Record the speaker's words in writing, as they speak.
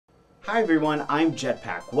Hi everyone, I'm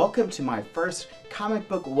Jetpack. Welcome to my first comic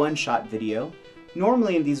book one-shot video.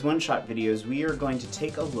 Normally in these one-shot videos we are going to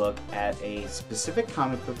take a look at a specific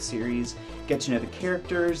comic book series, get to know the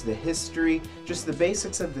characters, the history, just the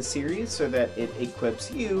basics of the series so that it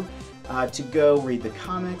equips you to go read the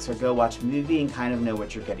comics or go watch a movie and kind of know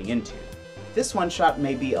what you're getting into. This one-shot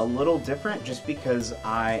may be a little different just because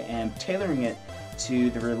I am tailoring it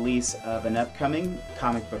to the release of an upcoming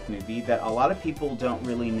comic book movie that a lot of people don't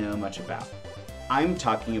really know much about. I'm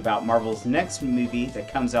talking about Marvel's next movie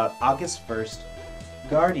that comes out August 1st,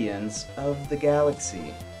 Guardians of the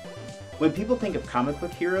Galaxy. When people think of comic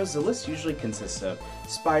book heroes, the list usually consists of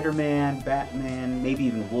Spider-Man, Batman, maybe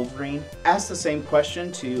even Wolverine. Ask the same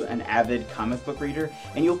question to an avid comic book reader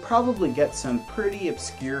and you'll probably get some pretty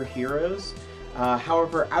obscure heroes.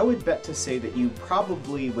 However, I would bet to say that you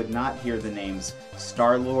probably would not hear the names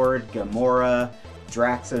Star-Lord, Gamora,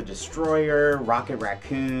 Drax the Destroyer, Rocket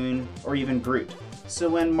Raccoon, or even Groot. So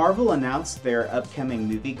when Marvel announced their upcoming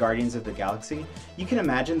movie, Guardians of the Galaxy, you can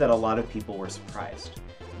imagine that a lot of people were surprised.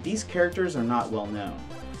 These characters are not well known.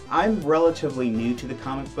 I'm relatively new to the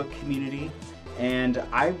comic book community, and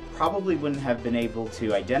I probably wouldn't have been able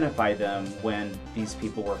to identify them when these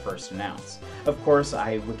people were first announced. Of course,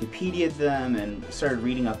 I Wikipedia'd them and started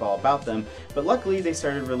reading up all about them, but luckily they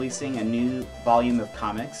started releasing a new volume of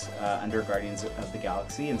comics under Guardians of the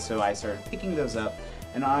Galaxy, and so I started picking those up,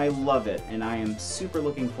 and I love it, and I am super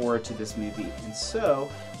looking forward to this movie. And so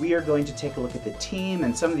we are going to take a look at the team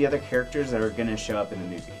and some of the other characters that are going to show up in the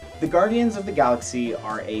movie. The Guardians of the Galaxy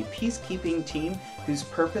are a peacekeeping team whose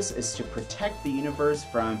purpose is to protect the universe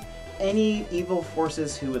from any evil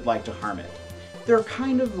forces who would like to harm it. They're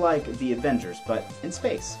kind of like the Avengers, but in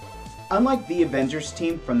space. Unlike the Avengers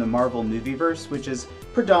team from the Marvel Movieverse, which is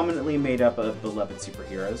predominantly made up of beloved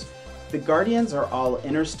superheroes, the Guardians are all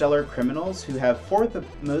interstellar criminals who have, for the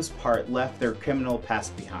most part, left their criminal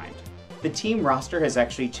past behind. The team roster has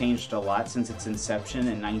actually changed a lot since its inception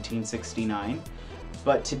in 1969,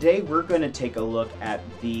 but today we're going to take a look at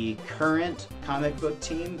the current comic book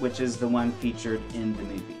team, which is the one featured in the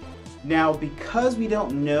movie. Now, because we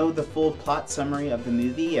don't know the full plot summary of the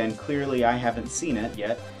movie, and clearly I haven't seen it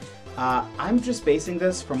yet, I'm just basing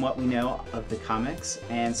this from what we know of the comics,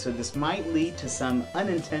 and so this might lead to some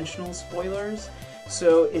unintentional spoilers.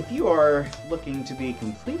 So if you are looking to be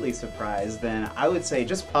completely surprised, then I would say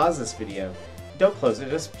just pause this video. Don't close it,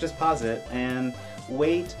 just pause it and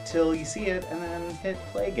wait till you see it and then hit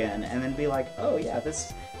play again and then be like, oh yeah,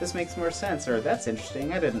 this makes more sense, or that's interesting,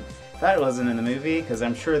 that wasn't in the movie, because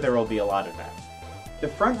I'm sure there will be a lot of that. The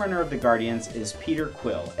frontrunner of the Guardians is Peter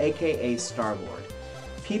Quill, aka Star-Lord.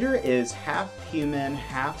 Peter is half human,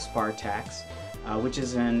 half Spartax, which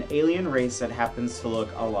is an alien race that happens to look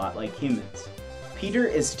a lot like humans. Peter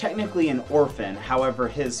is technically an orphan, however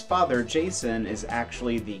his father, Jason, is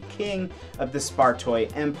actually the king of the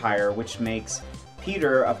Spartoi Empire, which makes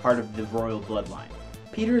Peter a part of the royal bloodline.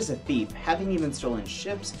 Peter is a thief, having even stolen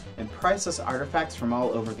ships and priceless artifacts from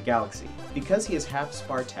all over the galaxy. Because he is half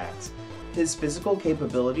Spartax, his physical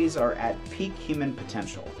capabilities are at peak human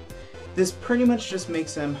potential. This pretty much just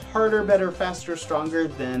makes him harder, better, faster, stronger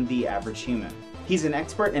than the average human. He's an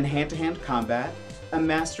expert in hand-to-hand combat, a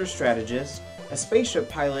master strategist, a spaceship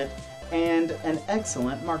pilot, and an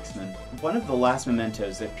excellent marksman. One of the last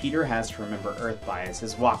mementos that Peter has to remember Earth by is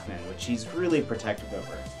his Walkman, which he's really protective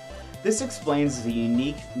over. This explains the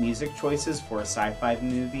unique music choices for a sci-fi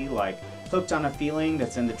movie like Hooked on a Feeling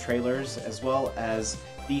that's in the trailers, as well as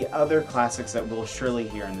the other classics that we'll surely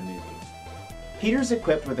hear in the movie. Peter's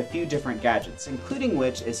equipped with a few different gadgets, including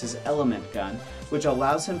which is his element gun, which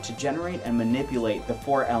allows him to generate and manipulate the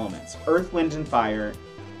four elements, earth, wind, and fire,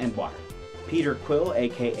 and water. Peter Quill,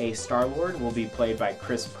 aka Star-Lord, will be played by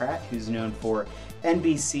Chris Pratt, who's known for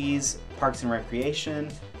NBC's Parks and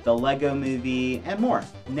Recreation, the Lego Movie, and more.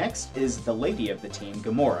 Next is the lady of the team,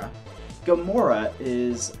 Gamora. Gamora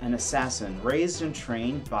is an assassin raised and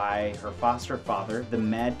trained by her foster father, the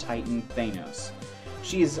Mad Titan Thanos.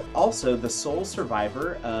 She is also the sole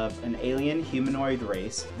survivor of an alien humanoid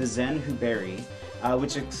race, the Zen-Huberi,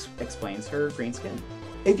 which explains her green skin.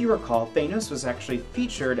 If you recall, Thanos was actually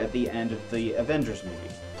featured at the end of the Avengers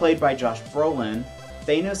movie. Played by Josh Brolin,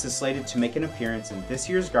 Thanos is slated to make an appearance in this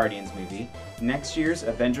year's Guardians movie, next year's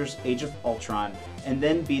Avengers Age of Ultron, and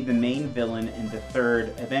then be the main villain in the third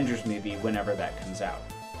Avengers movie whenever that comes out.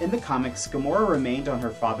 In the comics, Gamora remained on her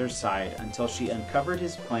father's side until she uncovered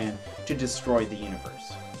his plan to destroy the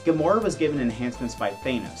universe. Gamora was given enhancements by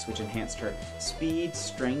Thanos, which enhanced her speed,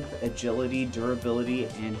 strength, agility, durability,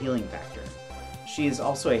 and healing factor. She is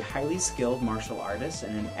also a highly skilled martial artist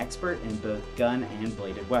and an expert in both gun and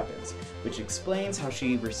bladed weapons, which explains how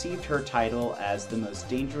she received her title as the most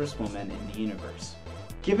dangerous woman in the universe.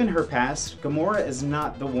 Given her past, Gamora is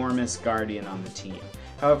not the warmest guardian on the team.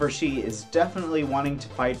 However, she is definitely wanting to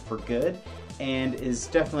fight for good and is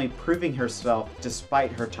definitely proving herself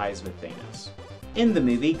despite her ties with Thanos. In the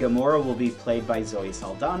movie, Gamora will be played by Zoe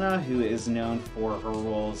Saldana, who is known for her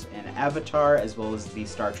roles in Avatar as well as the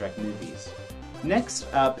Star Trek movies.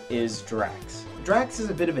 Next up is Drax. Drax is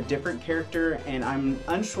a bit of a different character, and I'm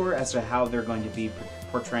unsure as to how they're going to be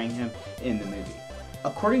portraying him in the movie.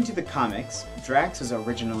 According to the comics, Drax was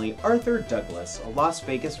originally Arthur Douglas, a Las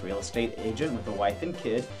Vegas real estate agent with a wife and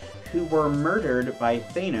kid who were murdered by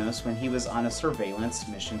Thanos when he was on a surveillance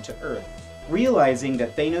mission to Earth. Realizing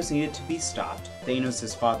that Thanos needed to be stopped,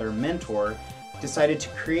 Thanos' father, Mentor, decided to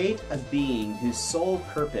create a being whose sole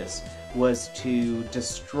purpose was to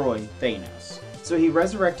destroy Thanos. So he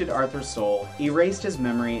resurrected Arthur's soul, erased his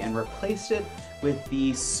memory, and replaced it with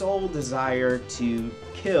the sole desire to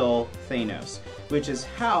kill Thanos, which is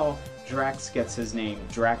how Drax gets his name,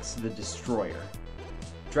 Drax the Destroyer.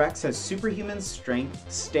 Drax has superhuman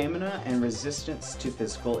strength, stamina, and resistance to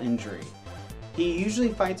physical injury. He usually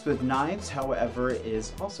fights with knives, however,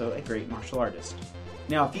 is also a great martial artist.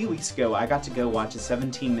 Now, a few weeks ago, I got to go watch a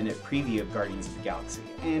 17-minute preview of Guardians of the Galaxy,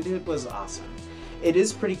 and it was awesome. It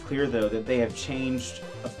is pretty clear, though, that they have changed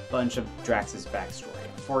a bunch of Drax's backstory.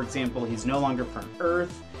 For example, he's no longer from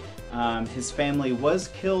Earth. His family was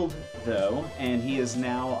killed, though, and he is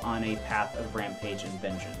now on a path of rampage and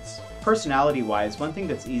vengeance. Personality-wise, one thing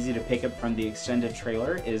that's easy to pick up from the extended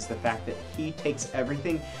trailer is the fact that he takes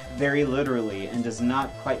everything very literally and does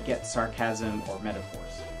not quite get sarcasm or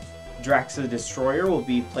metaphors. Drax the Destroyer will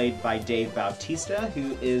be played by Dave Bautista,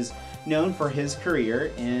 who is known for his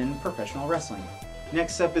career in professional wrestling.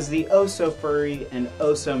 Next up is the oh-so-furry and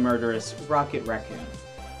oh-so-murderous Rocket Raccoon.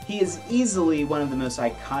 He is easily one of the most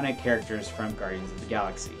iconic characters from Guardians of the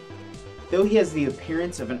Galaxy. Though he has the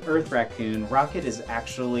appearance of an Earth raccoon, Rocket is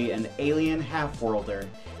actually an alien half-worlder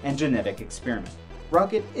and genetic experiment.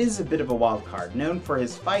 Rocket is a bit of a wild card, known for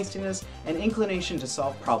his feistiness and inclination to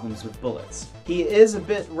solve problems with bullets. He is a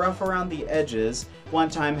bit rough around the edges, one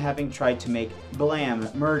time having tried to make "Blam,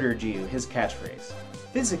 murdered you" his catchphrase.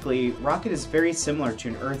 Physically, Rocket is very similar to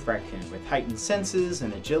an Earth raccoon with heightened senses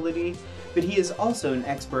and agility, but he is also an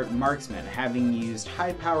expert marksman, having used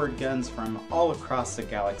high-powered guns from all across the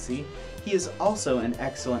galaxy. He is also an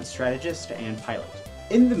excellent strategist and pilot.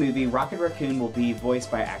 In the movie, Rocket Raccoon will be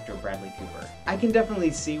voiced by actor Bradley Cooper. I can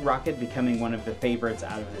definitely see Rocket becoming one of the favorites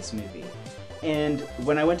out of this movie. And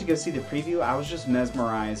when I went to go see the preview, I was just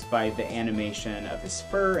mesmerized by the animation of his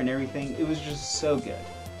fur and everything. It was just so good.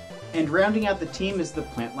 And rounding out the team is the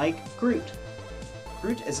plant-like Groot.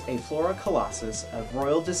 Groot is a Flora Colossus of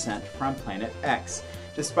royal descent from planet X.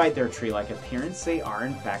 Despite their tree-like appearance, they are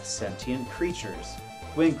in fact sentient creatures.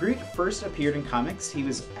 When Groot first appeared in comics, he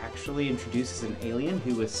was actually introduced as an alien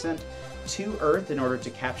who was sent to Earth in order to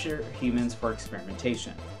capture humans for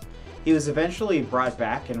experimentation. He was eventually brought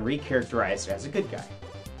back and recharacterized as a good guy.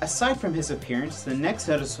 Aside from his appearance, the next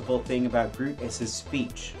noticeable thing about Groot is his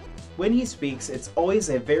speech. When he speaks, it's always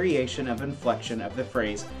a variation of inflection of the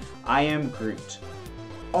phrase, "I am Groot."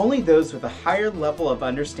 Only those with a higher level of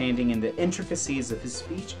understanding in the intricacies of his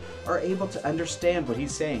speech are able to understand what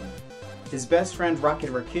he's saying. His best friend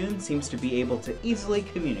Rocket Raccoon seems to be able to easily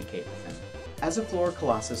communicate with him. As a Flora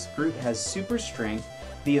Colossus, Groot has super strength,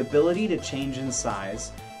 the ability to change in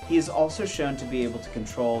size. He is also shown to be able to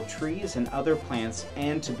control trees and other plants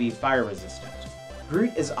and to be fire resistant.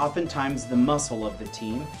 Groot is oftentimes the muscle of the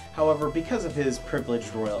team, however, because of his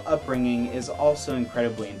privileged royal upbringing, is also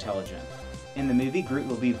incredibly intelligent. In the movie, Groot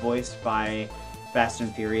will be voiced by Fast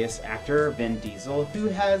and Furious actor Vin Diesel, who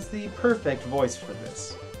has the perfect voice for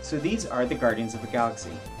this. So these are the Guardians of the Galaxy.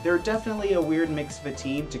 They're definitely a weird mix of a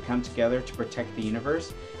team to come together to protect the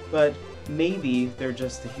universe, but maybe they're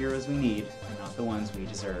just the heroes we need and not the ones we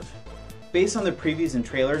deserve. Based on the previews and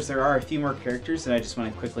trailers, there are a few more characters that I just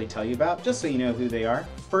want to quickly tell you about, just so you know who they are.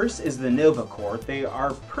 First is the Nova Corps. They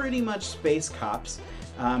are pretty much space cops.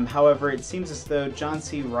 However, it seems as though John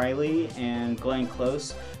C. Reilly and Glenn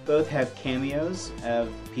Close both have cameos of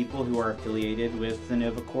people who are affiliated with the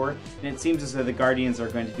Nova Corps, and it seems as though the Guardians are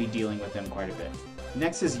going to be dealing with them quite a bit.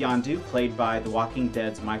 Next is Yondu, played by The Walking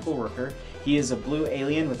Dead's Michael Rooker. He is a blue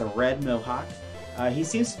alien with a red mohawk. He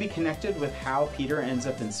seems to be connected with how Peter ends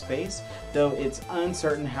up in space, though it's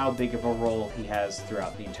uncertain how big of a role he has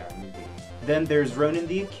throughout the entire movie. Then there's Ronan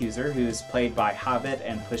the Accuser, who is played by Hobbit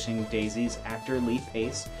and Pushing Daisies actor Lee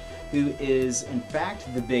Pace, who is in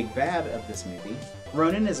fact the big bad of this movie.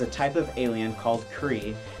 Ronan is a type of alien called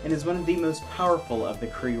Kree and is one of the most powerful of the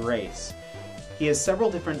Kree race. He has several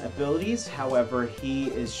different abilities, however, he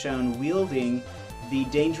is shown wielding the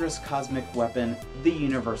dangerous cosmic weapon, the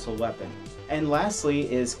Universal Weapon. And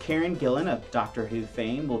lastly is Karen Gillan of Doctor Who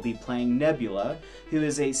fame will be playing Nebula, who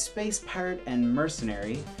is a space pirate and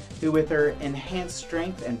mercenary, who with her enhanced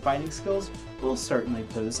strength and fighting skills will certainly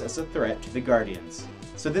pose as a threat to the Guardians.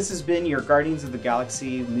 So this has been your Guardians of the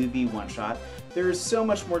Galaxy movie one-shot. There is so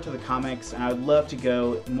much more to the comics, and I would love to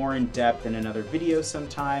go more in depth in another video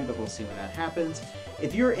sometime, but we'll see when that happens.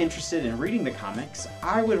 If you're interested in reading the comics,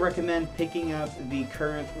 I would recommend picking up the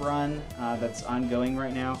current run that's ongoing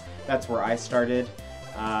right now. That's where I started.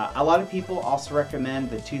 A lot of people also recommend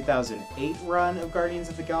the 2008 run of Guardians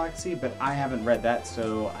of the Galaxy, but I haven't read that,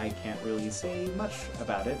 so I can't really say much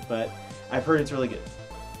about it, but I've heard it's really good.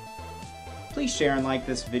 Please share and like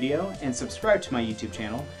this video, and subscribe to my YouTube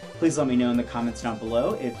channel. Please let me know in the comments down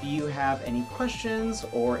below if you have any questions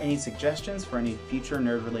or any suggestions for any future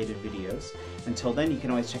nerd-related videos. Until then, you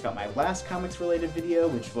can always check out my last comics-related video,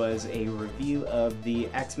 which was a review of the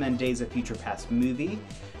X-Men Days of Future Past movie.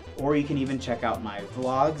 Or you can even check out my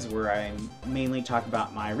vlogs, where I mainly talk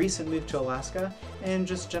about my recent move to Alaska and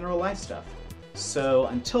just general life stuff. So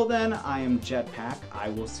until then, I am Jetpack. I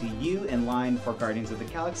will see you in line for Guardians of the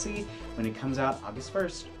Galaxy when it comes out August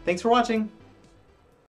 1st. Thanks for watching!